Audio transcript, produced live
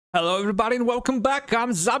Hello everybody and welcome back, I'm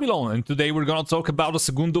Zabilon, and today we're gonna talk about the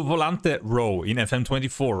Segundo Volante row in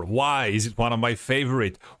FM24. Why is it one of my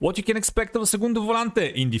favorite? What you can expect of a Segundo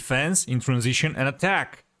Volante in defense, in transition and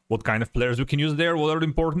attack. What kind of players we can use there, what are the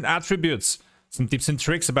important attributes. Some tips and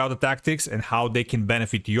tricks about the tactics and how they can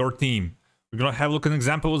benefit your team. We're gonna have a look at an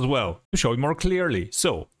example as well, to show it more clearly.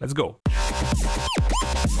 So, let's go.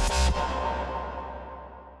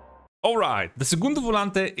 Alright, the Segundo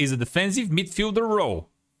Volante is a defensive midfielder row,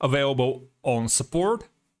 available on support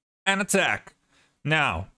and attack.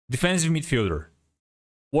 Now, defensive midfielder.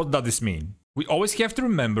 What does this mean? We always have to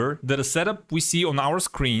remember that the setup we see on our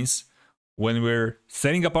screens when we're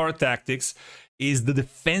setting up our tactics is the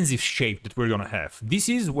defensive shape that we're gonna have. This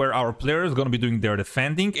is where our players are gonna be doing their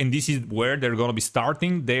defending, and this is where they're gonna be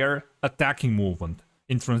starting their attacking movement.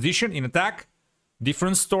 In transition, in attack,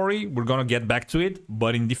 different story, we're gonna get back to it,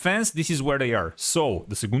 but in defense, this is where they are. So,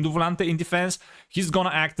 the Segundo Volante in defense, he's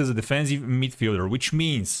gonna act as a defensive midfielder, which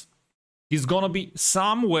means he's gonna be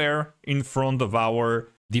somewhere in front of our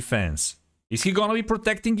defense. Is he gonna be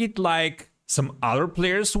protecting it like some other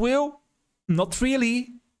players will? Not really.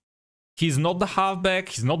 He's not the halfback,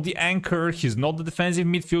 he's not the anchor, he's not the defensive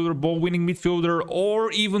midfielder, ball-winning midfielder,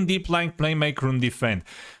 or even deep-lying playmaker on defense.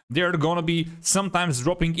 They're gonna be sometimes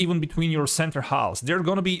dropping even between your center halves. They're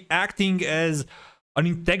gonna be acting as an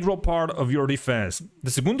integral part of your defense.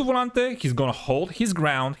 The Segundo Volante, he's gonna hold his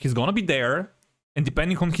ground, he's gonna be there, and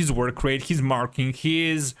depending on his work rate, his marking,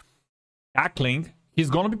 his tackling, he's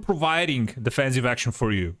gonna be providing defensive action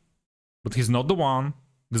for you. But he's not the one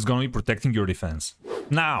that's gonna be protecting your defense.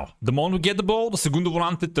 Now, the moment we get the ball, the Segundo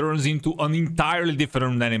Volante turns into an entirely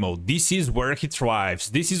different animal. This is where he thrives.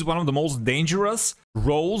 This is one of the most dangerous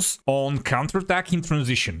roles on counterattack in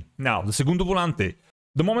transition. Now, the Segundo Volante,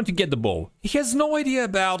 the moment you get the ball, he has no idea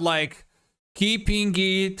about like keeping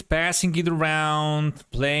it, passing it around,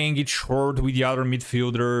 playing it short with the other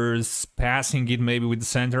midfielders, passing it maybe with the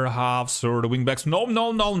center halves or the wingbacks. No,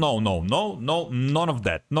 none of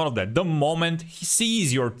that. None of that. The moment he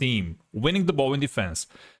sees your team winning the ball in defense,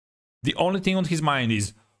 the only thing on his mind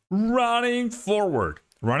is running forward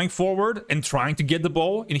and trying to get the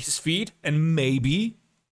ball in his feet and maybe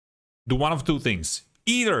do one of two things.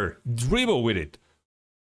 Either dribble with it,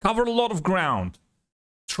 cover a lot of ground,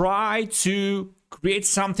 try to create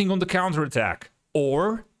something on the counterattack,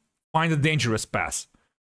 or find a dangerous pass.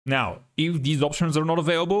 Now, if these options are not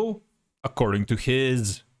available, according to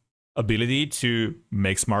his ability to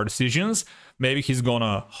make smart decisions, maybe he's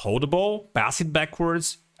gonna hold the ball, pass it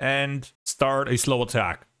backwards, and start a slow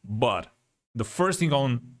attack. But the first thing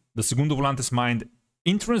on the Segundo Volante's mind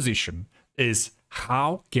in transition is,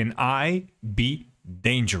 how can I be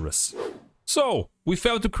dangerous? So, we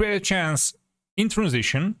failed to create a chance in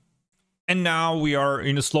transition, and now we are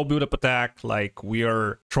in a slow build-up attack, like we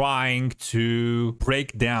are trying to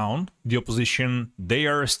break down the opposition. They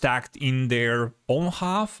are stacked in their own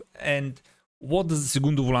half, and what does the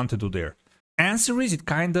Segundo Volante do there? Answer is, it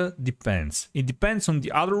kinda depends. It depends on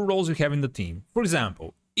the other roles you have in the team. For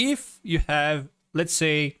example, if you have, let's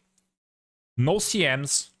say, no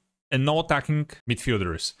CMs and no attacking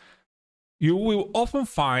midfielders, you will often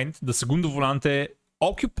find the Segundo Volante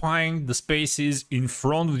occupying the spaces in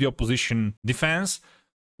front of the opposition defense,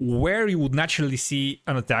 where you would naturally see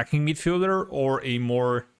an attacking midfielder or a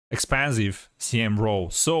more expansive CM role.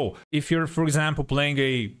 So, if you're, for example, playing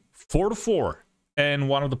a 4-4, and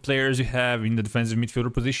one of the players you have in the defensive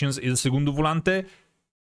midfielder positions is a Segundo Volante,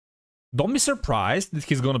 don't be surprised that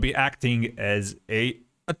he's going to be acting as a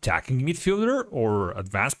attacking midfielder or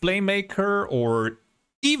advanced playmaker, or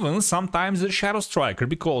even sometimes a shadow striker,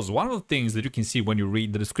 because one of the things that you can see when you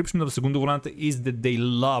read the description of the Segundo Volante is that they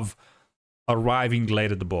love arriving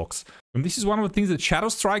late at the box. And this is one of the things that shadow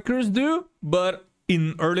strikers do, but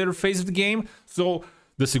in earlier phase of the game. So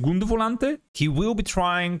the Segundo Volante, he will be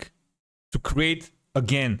trying to create,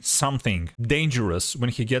 again, something dangerous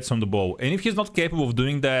when he gets on the ball. And if he's not capable of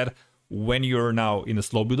doing that when you're now in a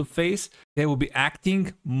slow build-up phase, they will be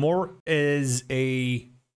acting more as a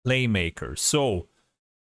playmaker. So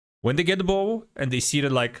when they get the ball and they see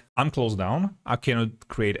that, like, I'm closed down, I cannot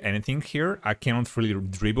create anything here, I cannot really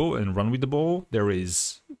dribble and run with the ball, there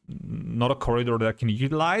is not a corridor that I can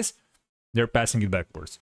utilize, they're passing it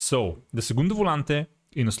backwards. So, the Segundo Volante,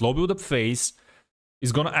 in a slow build-up phase,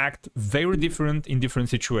 is gonna act very different in different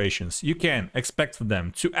situations. You can expect for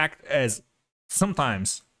them to act as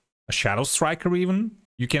sometimes a shadow striker even.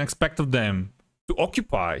 You can expect of them to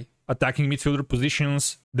occupy attacking midfielder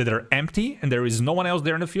positions that are empty and there is no one else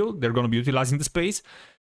there in the field. They're going to be utilizing the space.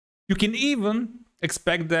 You can even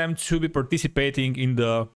expect them to be participating in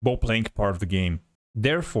the ball playing part of the game.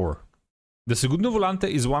 Therefore, The Segundo Volante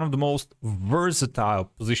is one of the most versatile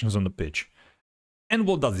positions on the pitch. And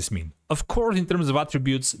what does this mean? Of course, in terms of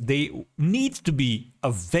attributes, they need to be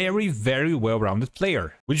a very, very well-rounded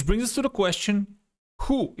player. Which brings us to the question,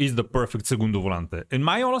 who is the perfect Segundo Volante? And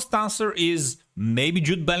my honest answer is maybe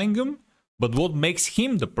Jude Bellingham, but what makes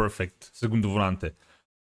him the perfect Segundo Volante?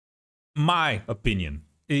 My opinion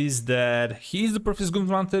is that he is the perfect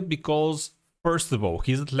Segundo Volante because, first of all,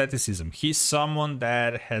 his athleticism. He's someone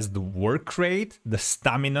that has the work rate, the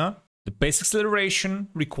stamina, the pace acceleration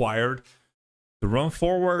required to run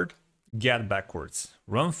forward, get backwards.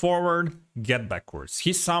 Run forward, get backwards.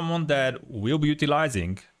 He's someone that will be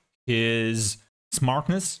utilizing his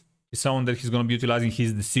smartness. He's someone that he's going to be utilizing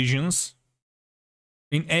his decisions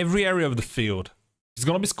in every area of the field. He's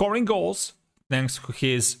going to be scoring goals thanks to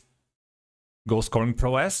his goal-scoring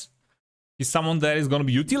prowess. He's someone that is going to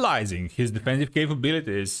be utilizing his defensive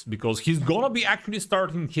capabilities because he's going to be actually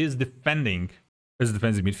starting his defending as a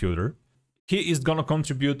defensive midfielder. He is going to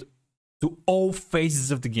contribute to all phases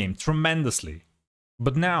of the game tremendously.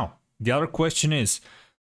 But now, the other question is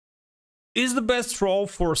the best role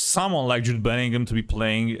for someone like Jude Bellingham to be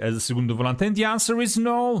playing as a Segundo Volante? And the answer is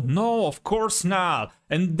no, of course not.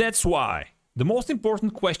 And that's why the most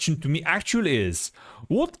important question to me actually is,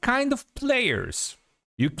 what kind of players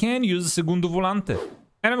you can use a Segundo Volante?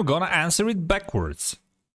 And I'm gonna answer it backwards.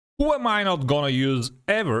 Who am I not gonna use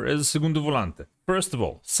ever as a Segundo Volante? First of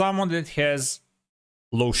all, someone that has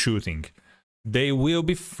low shooting. They will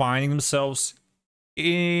be finding themselves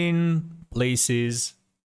in places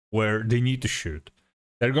where they need to shoot.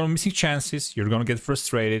 They're gonna miss chances, you're gonna get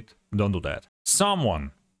frustrated. Don't do that.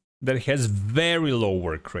 Someone that has very low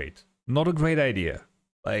work rate. Not a great idea.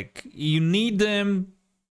 Like, you need them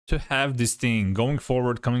to have this thing going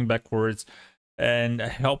forward, coming backwards, and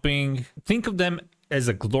helping. Think of them as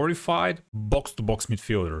a glorified box-to-box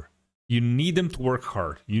midfielder. You need them to work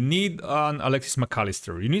hard. You need an Alexis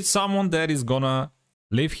McAllister. You need someone that is gonna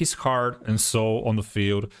leave his heart and soul on the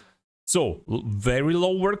field. So, very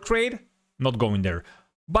low work rate, not going there.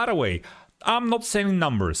 By the way, I'm not saying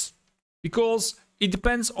numbers, because it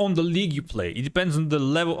depends on the league you play. It depends on the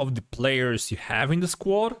level of the players you have in the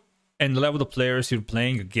squad and the level of the players you're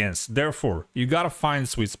playing against. Therefore, you gotta find a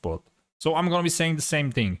sweet spot. So I'm gonna be saying the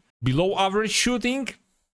same thing. Below average shooting,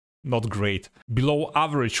 not great. Below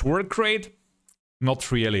average work rate,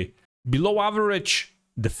 not really. Below average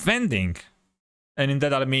defending, and in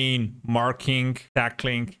that I mean marking,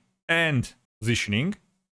 tackling, and positioning,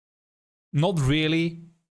 not really.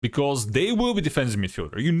 Because they will be defensive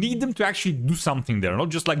midfielder. You need them to actually do something there, not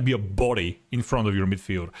just like be a body in front of your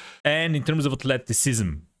midfield. And in terms of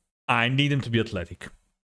athleticism, I need them to be athletic.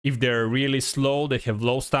 If they're really slow, they have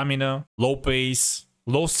low stamina, low pace,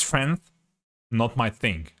 low strength, not my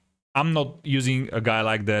thing. I'm not using a guy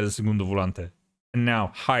like that as Segundo Volante. And now,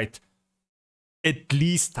 height. At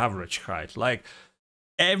least average height. Like,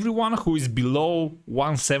 everyone who is below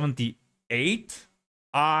 178...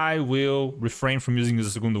 I will refrain from using as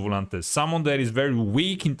a Segundo Volante. Someone that is very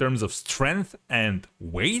weak in terms of strength and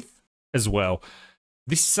weight as well.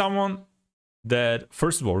 This is someone that,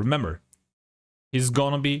 first of all, remember, he's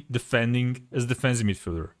gonna be defending as a defensive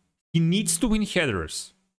midfielder. He needs to win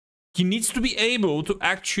headers. He needs to be able to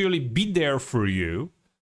actually be there for you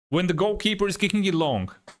when the goalkeeper is kicking it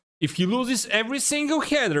long. If he loses every single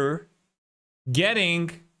header, getting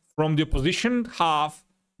from the opposition half,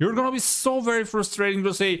 you're gonna be so very frustrating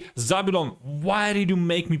to say, Zabulon, why did you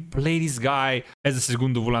make me play this guy as a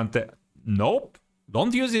Segundo Volante? Nope,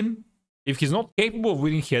 don't use him. If he's not capable of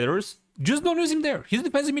winning headers, just don't use him there. He's a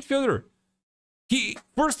defensive midfielder.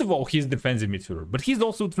 First of all, he's a defensive midfielder, but he's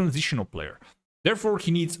also a transitional player. Therefore, he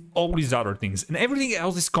needs all these other things, and everything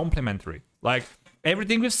else is complementary. Like,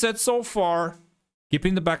 everything we've said so far, keep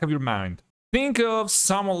in the back of your mind. Think of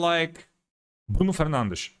someone like Bruno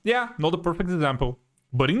Fernandes. Yeah, not a perfect example.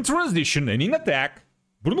 But in transition and in attack,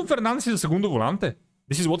 Bruno Fernandes is a Segundo Volante.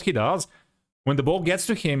 This is what he does. When the ball gets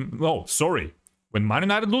to him... Oh, sorry. When Man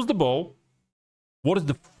United lose the ball, what is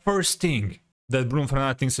the first thing that Bruno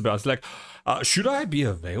Fernandes thinks about? It's like, should I be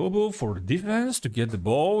available for the defense to get the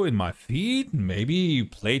ball in my feet? Maybe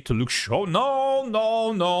play to Luke Shaw? No.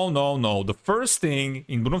 The first thing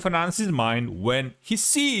in Bruno Fernandes' mind when he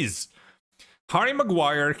sees Harry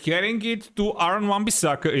Maguire carrying it to Aaron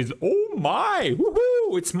Wan-Bissaka is, oh my,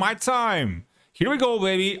 woohoo, it's my time. Here we go,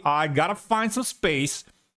 baby. I gotta find some space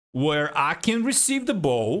where I can receive the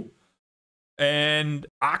ball and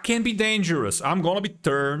I can be dangerous. I'm gonna be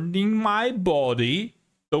turning my body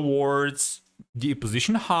towards the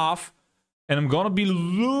opposition half and I'm gonna be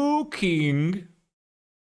looking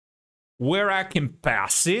where I can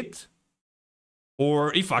pass it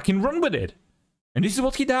or if I can run with it. And this is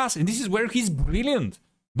what he does, and this is where he's brilliant.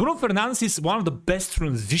 Bruno Fernandes is one of the best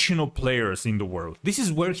transitional players in the world. This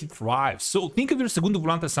is where he thrives. So think of your Segundo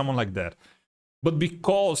Volante as someone like that. But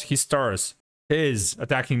because he starts his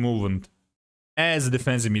attacking movement as a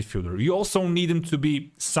defensive midfielder, you also need him to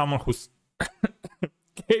be someone who's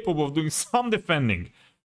capable of doing some defending.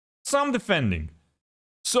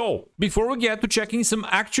 So, before we get to checking some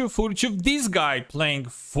actual footage of this guy playing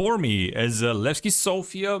for me as a Levski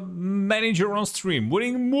Sofia manager on stream,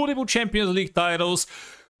 winning multiple Champions League titles,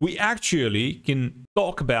 we actually can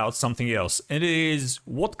talk about something else. And it is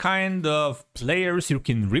what kind of players you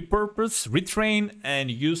can repurpose, retrain,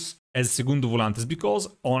 and use as Segundo Volantes. Because,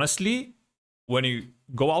 honestly, when you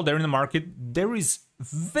go out there in the market, there is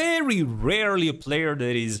very rarely a player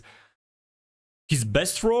that is... his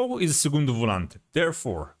best role is Segundo Volante.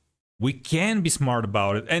 Therefore, we can be smart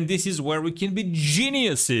about it. And this is where we can be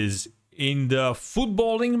geniuses in the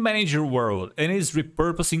footballing manager world. And is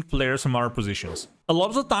repurposing players from our positions. A lot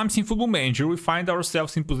of the times in Football Manager, we find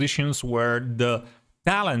ourselves in positions where the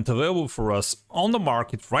talent available for us on the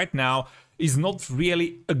market right now is not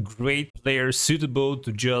really a great player suitable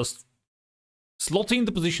to just slot in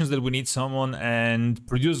the positions that we need someone and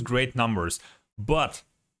produce great numbers. But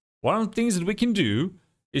one of the things that we can do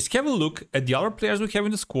is have a look at the other players we have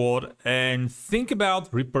in the squad and think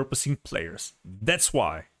about repurposing players. That's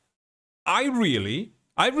why I really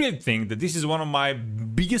think that this is one of my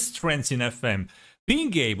biggest strengths in FM.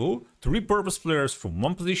 Being able to repurpose players from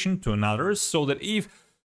one position to another, so that if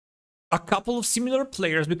a couple of similar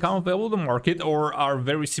players become available in the market or are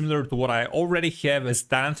very similar to what I already have as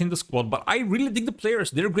talent in the squad, but I really dig the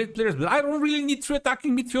players, they're great players, but I don't really need 3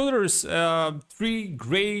 attacking midfielders, 3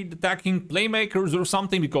 great attacking playmakers or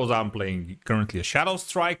something, because I'm playing currently a shadow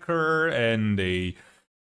striker and a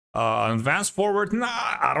advanced forward. Nah,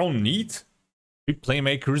 I don't need 3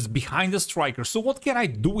 playmakers behind the striker. So what can I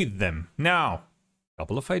do with them? Now, a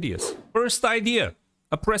couple of ideas. First idea,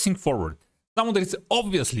 a pressing forward. Someone that is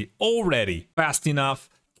obviously already fast enough,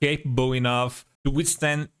 capable enough to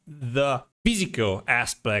withstand the physical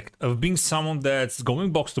aspect of being someone that's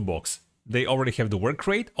going box to box. They already have the work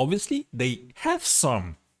rate, obviously. They have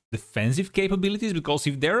some defensive capabilities, because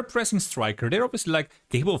if they're a pressing striker, they're obviously like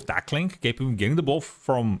capable of tackling, capable of getting the ball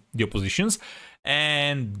from the oppositions,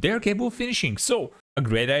 and they're capable of finishing. So, a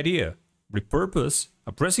great idea. Repurpose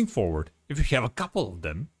a pressing forward. If you have a couple of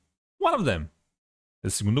them, one of them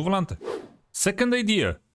is Segundo Volante. Second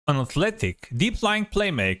idea, an athletic, deep-lying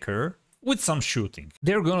playmaker with some shooting.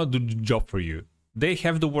 They're gonna do the job for you. They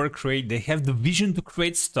have the work rate, they have the vision to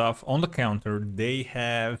create stuff on the counter, they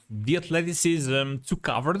have the athleticism to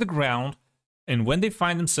cover the ground, and when they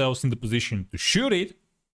find themselves in the position to shoot it,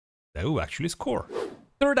 they will actually score.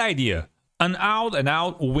 Third idea, an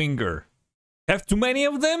out-and-out winger. Have too many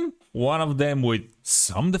of them? One of them with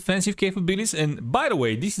some defensive capabilities. And by the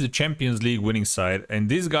way, this is a Champions League winning side, and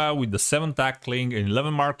this guy with the 7 tackling and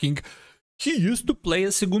 11 marking, he used to play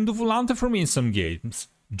as Segundo Volante for me in some games.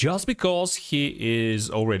 Just because he is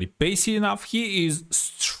already pacey enough, he is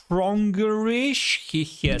stronger-ish, he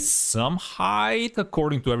has some height,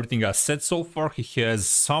 according to everything I said so far, he has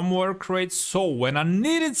some work rate, so when I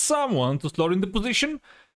needed someone to slot in the position,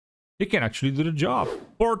 he can actually do the job.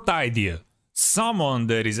 Fourth idea. Someone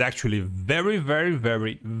that is actually very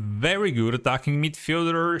good attacking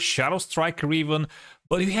midfielder, shadow striker even,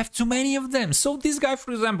 but you have too many of them. So this guy,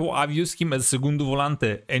 for example, I've used him as Segundo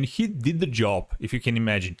Volante, and he did the job, if you can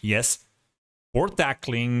imagine. Yes, 4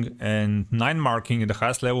 tackling and 9 marking at the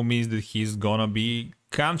highest level means that he's gonna be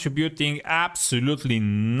contributing absolutely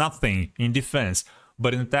nothing in defense,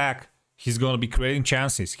 but in attack, he's gonna be creating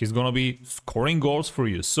chances, he's gonna be scoring goals for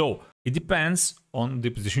you. So it depends on the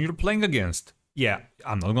position you're playing against. Yeah,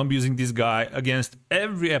 I'm not gonna be using this guy against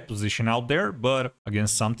every position out there, but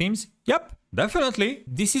against some teams, yep, definitely.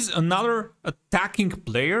 This is another attacking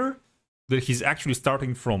player that he's actually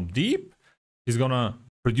starting from deep. He's gonna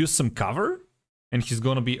produce some cover, and he's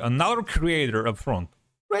gonna be another creator up front.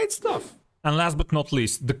 Great stuff. And last but not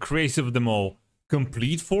least, the craziest of them all,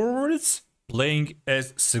 complete forwards playing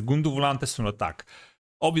as Segundo Volantes on attack.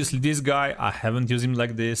 Obviously, this guy, I haven't used him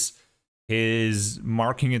like this. His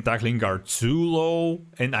marking and tackling are too low,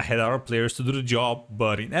 and I had other players to do the job.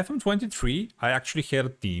 But in FM23, I actually had a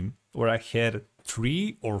team where I had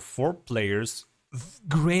 3 or 4 players with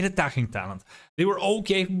great attacking talent. They were all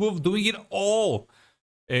capable of doing it all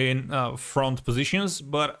in front positions,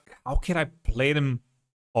 but how can I play them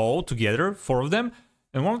all together, 4 of them?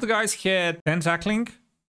 And one of the guys had 10 tackling,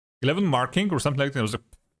 11 marking, or something like that. It was a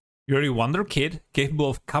You're a wonder kid, capable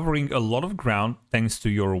of covering a lot of ground thanks to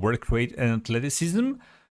your work rate and athleticism.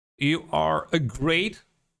 You are a great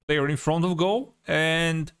player in front of goal.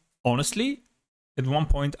 And honestly, at one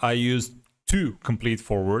point I used 2 complete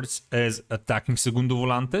forwards as attacking Segundo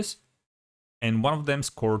Volantes, and one of them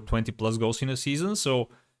scored 20 plus goals in a season. So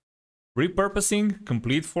repurposing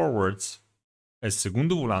complete forwards as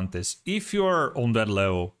Segundo Volantes, if you're on that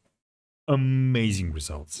level, amazing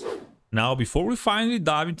results. Now, before we finally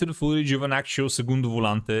dive into the footage of an actual Segundo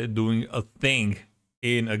Volante doing a thing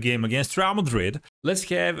in a game against Real Madrid, let's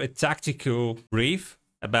have a tactical brief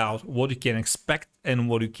about what you can expect and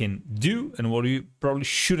what you can do and what you probably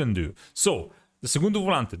shouldn't do. So, the Segundo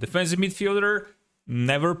Volante, defensive midfielder,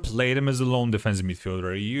 never play them as a lone defensive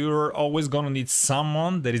midfielder. You're always going to need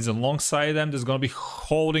someone that is alongside them that's going to be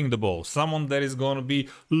holding the ball, someone that is going to be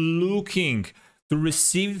looking to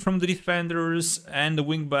receive it from the defenders and the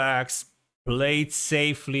wingbacks, play it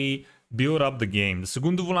safely, build up the game. The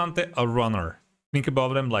Segundo Volante, a runner. Think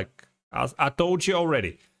about them like, I told you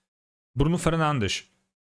already, Bruno Fernandes.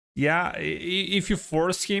 Yeah, if you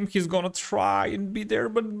force him, he's gonna try and be there,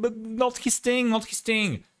 but not his thing, not his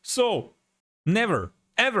thing. So, never,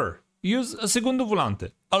 ever use a Segundo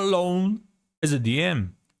Volante alone as a DM.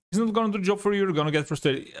 He's not gonna do the job for you, you're gonna get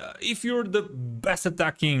frustrated. If you're the best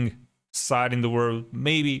attacking side in the world,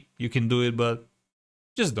 maybe you can do it, but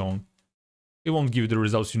just don't. It won't give you the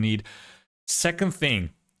results you need. Second thing,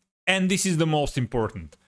 and this is the most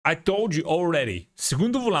important, I told you already,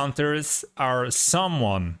 Segundo Volantes are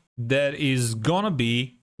someone that is gonna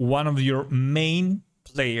be one of your main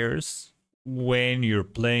players when you're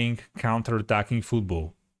playing counter-attacking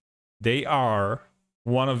football. They are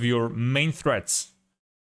one of your main threats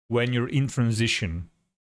when you're in transition.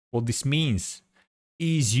 What this means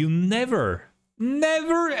is you never,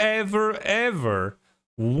 ever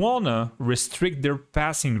wanna restrict their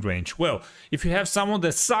passing range. Well, if you have someone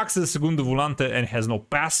that sucks at Segundo Volante and has no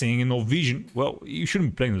passing and no vision, well, you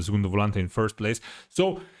shouldn't be playing the Segundo Volante in the first place.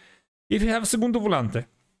 So, if you have a Segundo Volante,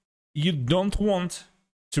 you don't want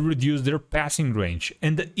to reduce their passing range.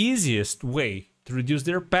 And the easiest way to reduce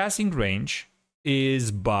their passing range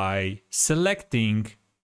is by selecting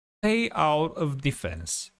play out of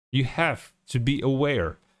defense. You have to be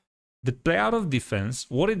aware that play out of defense,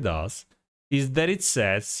 what it does is that it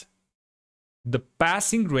sets the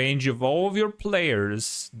passing range of all of your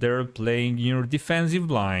players that are playing in your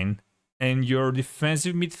defensive line and your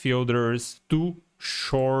defensive midfielders to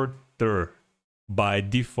shorter by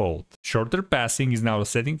default. Shorter passing is now a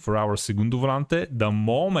setting for our Segundo Volante the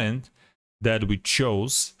moment that we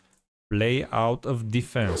chose play out of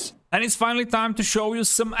defense. And it's finally time to show you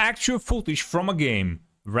some actual footage from a game.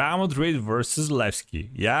 Real Madrid versus Levski.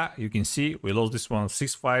 Yeah, you can see we lost this one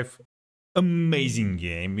 6-5. Amazing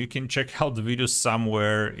game. You can check out the video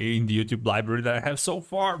somewhere in the YouTube library that I have so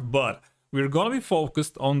far, but we're gonna be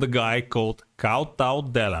focused on the guy called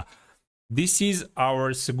Della. This is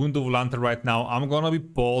our Segundo Volante right now. I'm gonna be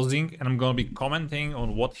pausing and I'm gonna be commenting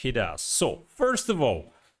on what he does. So, first of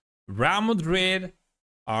all, Real Madrid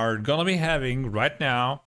are gonna be having right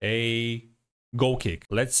now a goal kick.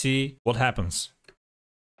 Let's see what happens.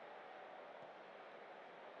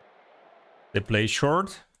 They play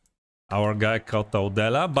short. Our guy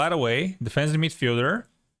Della, by the way, defensive midfielder.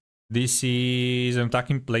 This is an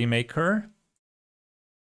attacking playmaker.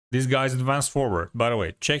 This guy's advanced forward, by the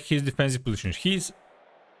way. Check his defensive position. He's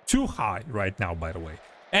too high right now, by the way.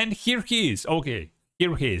 And here he is. Okay,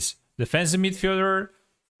 here he is. Defensive midfielder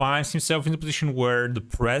finds himself in the position where the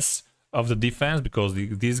press of the defense, because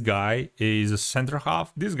this guy is a center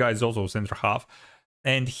half. This guy is also a center half.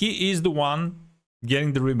 And he is the one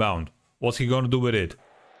getting the rebound. What's he going to do with it?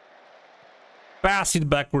 Pass it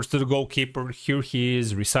backwards to the goalkeeper. Here he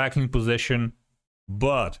is, recycling possession.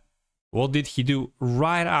 But what did he do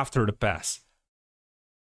right after the pass?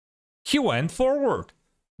 He went forward.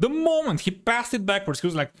 The moment he passed it backwards, he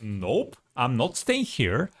was like, nope, I'm not staying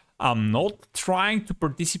here. I'm not trying to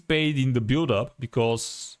participate in the build-up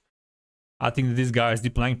because I think that this guy is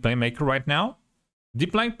deep lying playmaker right now.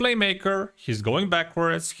 Deep lying playmaker, he's going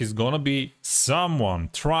backwards, he's gonna be someone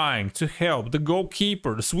trying to help the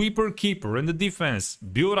goalkeeper, the sweeper keeper and the defense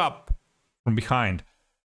build up from behind.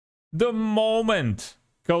 The moment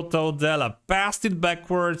Della passed it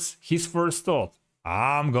backwards, his first thought,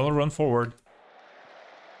 I'm gonna run forward.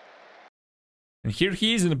 And here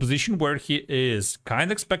he is in a position where he is kind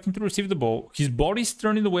of expecting to receive the ball. His body's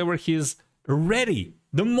turned in the way where he is ready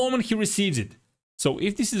the moment he receives it. So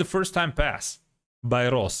if this is a first time pass by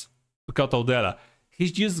Ross to Della,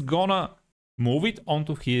 he's just gonna move it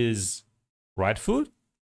onto his right foot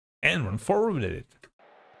and run forward with it.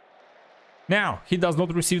 Now, he does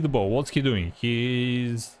not receive the ball. What's he doing?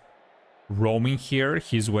 He's roaming here.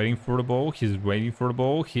 He's waiting for the ball. He's waiting for the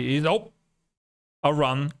ball. He is... Oh! a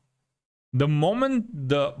run. The moment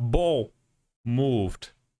the ball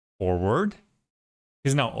moved forward,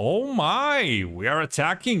 he's now, oh my, we are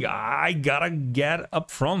attacking. I gotta get up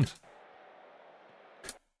front.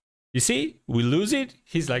 You see, we lose it.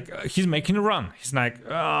 He's like, he's making a run. He's like,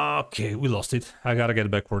 okay, we lost it. I gotta get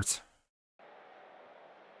backwards.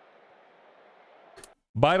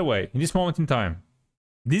 By the way, in this moment in time,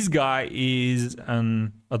 this guy is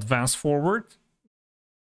an advanced forward.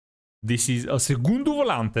 This is a Segundo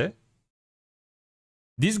Volante.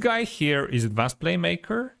 This guy here is advanced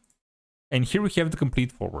playmaker. And here we have the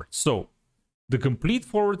complete forward. So, the complete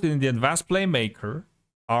forward and the advanced playmaker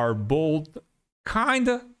are both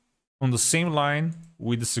kinda on the same line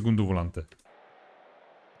with the Segundo Volante.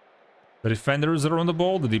 The defenders are on the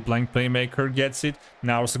ball, the deep lying playmaker gets it.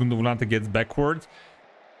 Now Segundo Volante gets backward.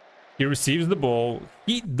 He receives the ball.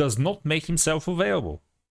 He does not make himself available.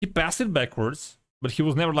 He passed it backwards, but he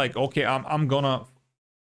was never like, okay, I'm gonna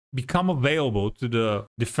become available to the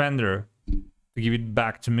defender to give it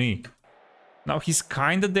back to me. Now he's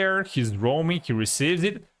kinda there, he's roaming, he receives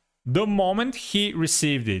it. The moment he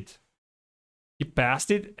received it, he passed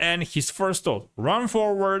it, and his first thought, run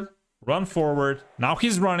forward, run forward. Now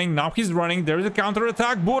he's running, there's a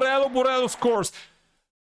counter-attack. Burello scores.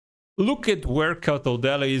 Look at where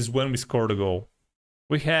Cataldella is when we score the goal.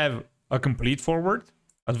 We have a complete forward,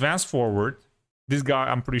 advanced forward. This guy,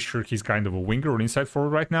 I'm pretty sure he's kind of a winger or inside forward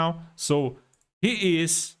right now. So he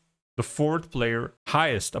is the fourth player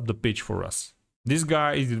highest up the pitch for us. This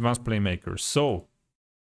guy is the advanced playmaker. So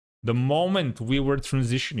the moment we were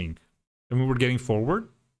transitioning and we were getting forward,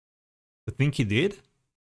 the thing he did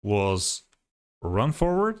was run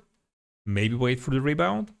forward, maybe wait for the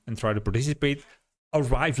rebound and try to participate,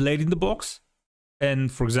 arrive late in the box.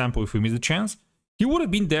 And for example, if we miss the chance, he would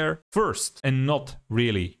have been there first and not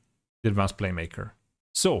really the advanced playmaker.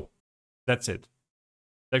 So that's it.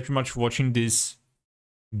 Thank you very much for watching this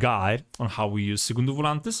guide on how we use Segundo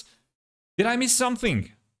Volantes. Did I miss something?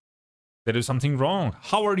 Did I do something wrong?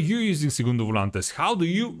 How are you using Segundo Volantes? How do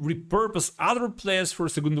you repurpose other players for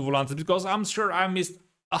Segundo Volantes? Because I'm sure I missed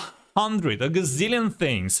a gazillion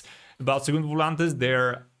things about Segundo Volantes.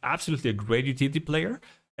 They're absolutely a great utility player.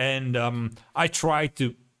 And I tried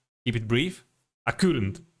to keep it brief. I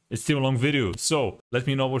couldn't. It's still a long video. So let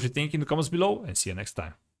me know what you think in the comments below and see you next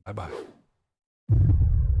time. Bye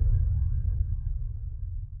bye.